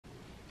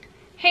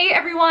Hey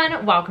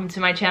everyone, welcome to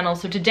my channel.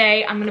 So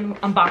today I'm going to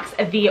unbox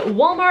the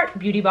Walmart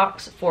beauty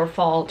box for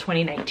fall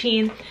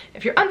 2019.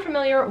 If you're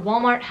unfamiliar,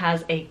 Walmart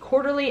has a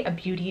quarterly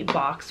beauty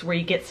box where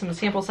you get some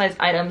sample size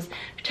items.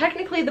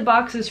 Technically the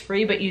box is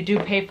free, but you do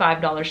pay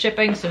 $5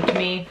 shipping. So to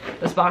me,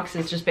 this box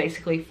is just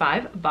basically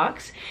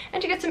 $5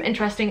 and you get some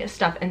interesting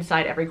stuff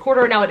inside every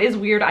quarter. Now it is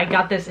weird, I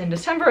got this in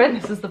December and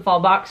this is the fall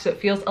box, so it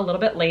feels a little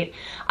bit late.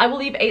 I will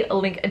leave a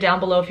link down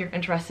below if you're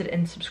interested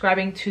in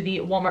subscribing to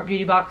the Walmart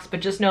beauty box, but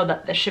just know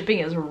that the shipping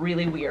is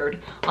really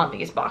weird on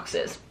these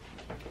boxes.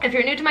 If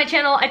you're new to my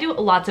channel, I do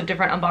lots of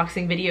different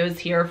unboxing videos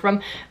here,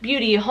 from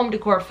beauty, home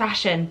decor,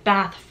 fashion,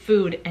 bath,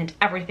 food, and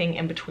everything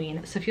in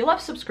between. So if you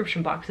love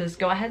subscription boxes,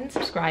 go ahead and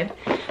subscribe.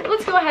 But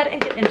let's go ahead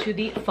and get into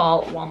the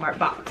fall Walmart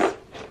box.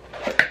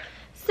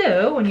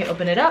 So when you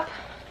open it up,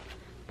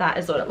 that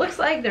is what it looks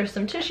like. There's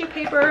some tissue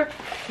paper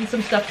and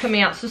some stuff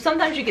coming out. So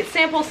sometimes you get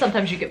samples,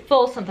 sometimes you get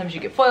full, sometimes you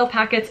get foil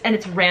packets, and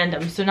it's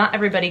random. So not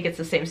everybody gets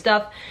the same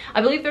stuff.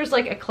 I believe there's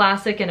like a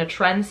classic and a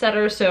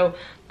trendsetter, so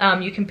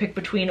you can pick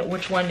between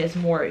which one is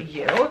more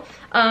you.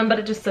 But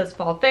it just says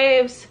fall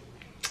faves,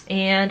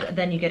 and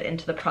then you get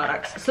into the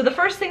products. So the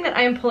first thing that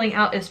I am pulling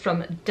out is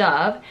from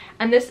Dove,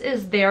 and this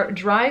is their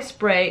Dry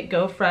Spray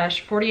Go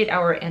Fresh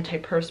 48-hour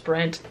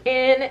antiperspirant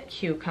in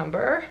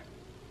cucumber.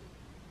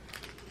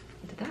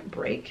 That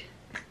break?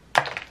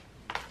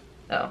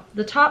 Oh,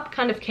 the top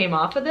kind of came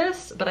off of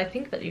this, but I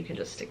think that you can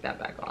just stick that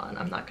back on.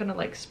 I'm not gonna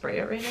like spray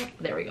it right now.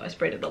 There we go, I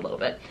sprayed it a little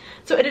bit.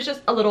 So it is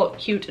just a little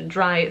cute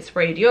dry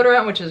spray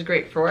deodorant, which is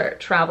great for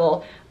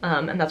travel,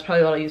 and that's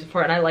probably what I'll use it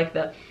for. And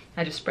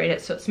I just sprayed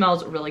it, so it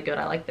smells really good.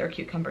 I like their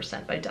cucumber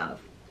scent by Dove.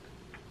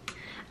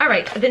 All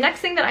right, the next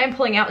thing that I'm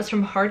pulling out is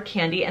from Hard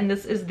Candy, and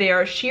this is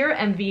their Sheer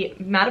Envy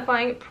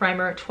Mattifying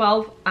Primer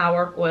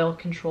 12-Hour Oil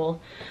Control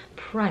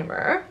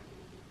Primer.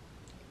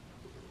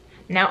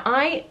 Now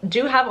I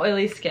do have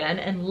oily skin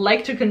and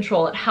like to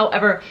control it.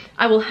 However,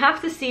 I will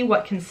have to see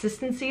what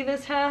consistency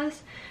this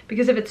has,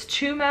 because if it's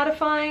too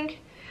mattifying,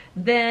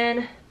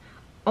 then,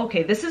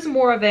 okay, this is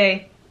more of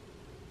a,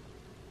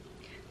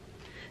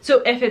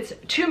 so if it's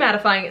too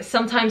mattifying,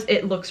 sometimes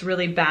it looks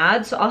really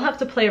bad. So I'll have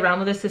to play around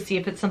with this to see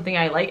if it's something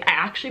I like. I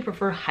actually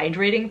prefer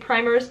hydrating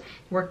primers,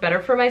 work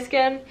better for my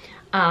skin,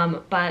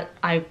 but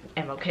I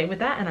am okay with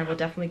that and I will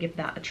definitely give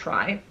that a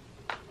try.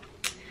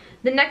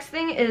 The next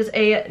thing is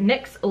a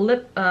NYX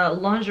Lip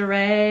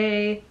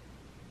Lingerie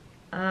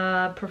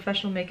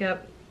Professional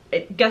Makeup.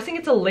 Guessing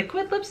it's a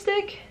liquid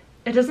lipstick.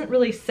 It doesn't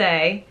really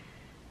say.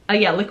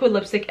 Yeah, liquid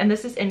lipstick, and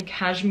this is in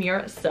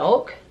Cashmere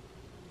Silk.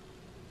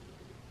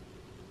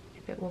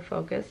 If it will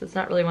focus. It's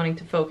not really wanting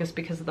to focus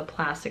because of the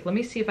plastic. Let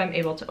me see if I'm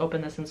able to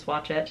open this and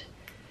swatch it.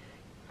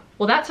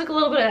 Well, that took a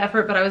little bit of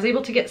effort, but I was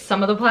able to get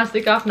some of the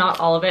plastic off, not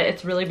all of it.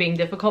 It's really being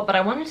difficult, but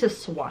I wanted to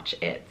swatch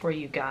it for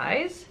you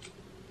guys.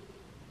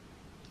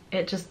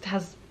 It just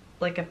has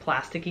like a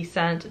plasticky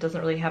scent. It doesn't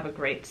really have a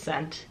great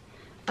scent.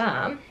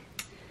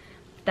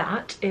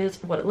 That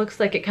is what it looks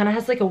like. It kind of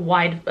has like a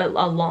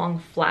long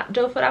flat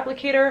doe foot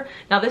applicator.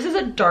 Now this is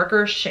a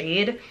darker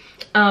shade,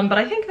 but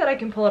I think that I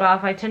can pull it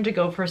off. I tend to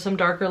go for some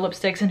darker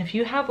lipsticks, and if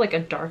you have like a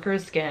darker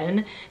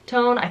skin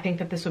tone, I think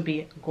that this would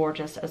be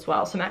gorgeous as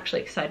well. So I'm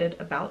actually excited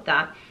about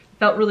that.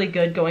 Felt really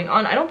good going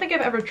on. I don't think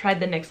I've ever tried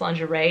the NYX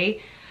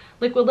Lingerie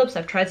liquid lips.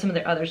 I've tried some of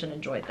their others and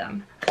enjoyed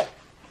them.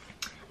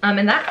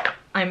 And that,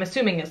 I'm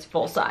assuming, is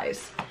full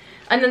size.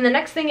 And then the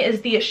next thing is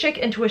the Chic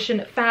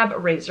Intuition Fab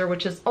Razor,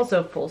 which is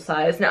also full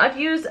size. Now I've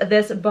used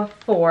this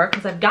before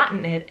because I've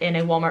gotten it in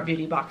a Walmart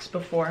beauty box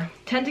before.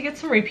 Tend to get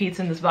some repeats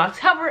in this box.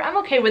 However, I'm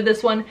okay with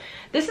this one.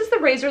 This is the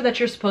razor that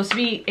you're supposed to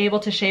be able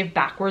to shave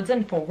backwards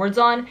and forwards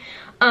on,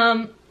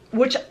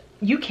 which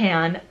you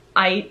can.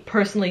 I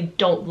personally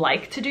don't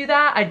like to do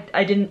that.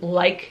 I didn't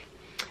like,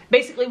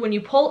 basically when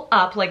you pull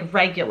up like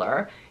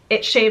regular,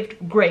 it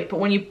shaved great,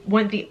 but when you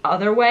went the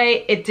other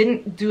way, it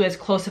didn't do as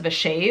close of a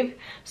shave.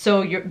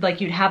 So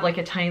you'd have like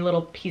a tiny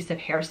little piece of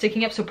hair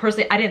sticking up. So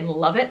personally, I didn't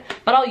love it,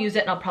 but I'll use it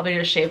and I'll probably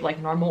just shave like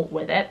normal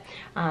with it.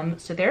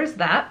 So there's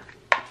that.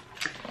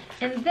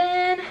 And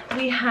then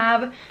we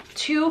have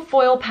 2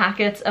 foil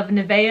packets of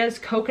Nivea's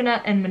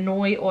Coconut and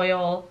Manoi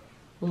Oil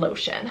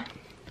Lotion.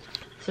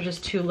 So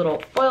just 2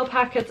 little foil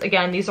packets.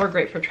 Again, these are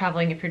great for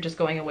traveling if you're just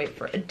going away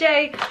for a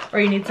day or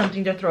you need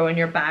something to throw in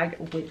your bag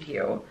with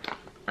you.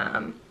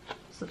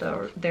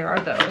 So there are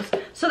those.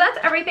 So that's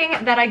everything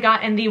that I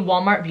got in the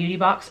Walmart beauty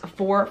box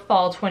for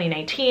fall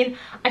 2019.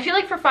 I feel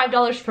like for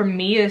 $5 for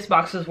me, this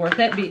box is worth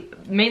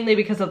it, mainly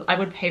because I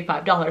would pay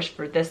 $5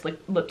 for this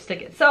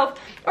lipstick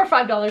itself, or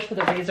 $5 for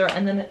the razor,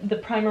 and then the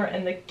primer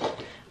and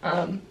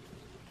the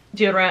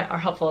deodorant are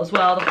helpful as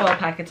well. The foil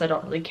packets I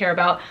don't really care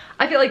about.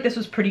 I feel like this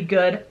was pretty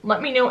good.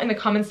 Let me know in the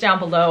comments down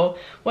below,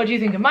 what do you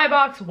think of my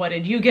box? What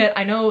did you get?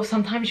 I know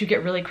sometimes you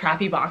get really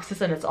crappy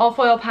boxes and it's all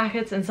foil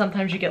packets, and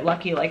sometimes you get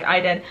lucky like I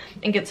did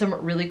and get some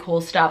really cool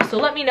stuff. So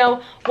let me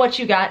know what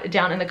you got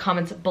down in the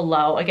comments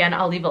below. Again,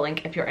 I'll leave a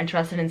link if you're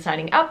interested in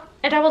signing up,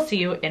 and I will see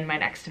you in my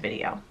next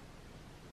video.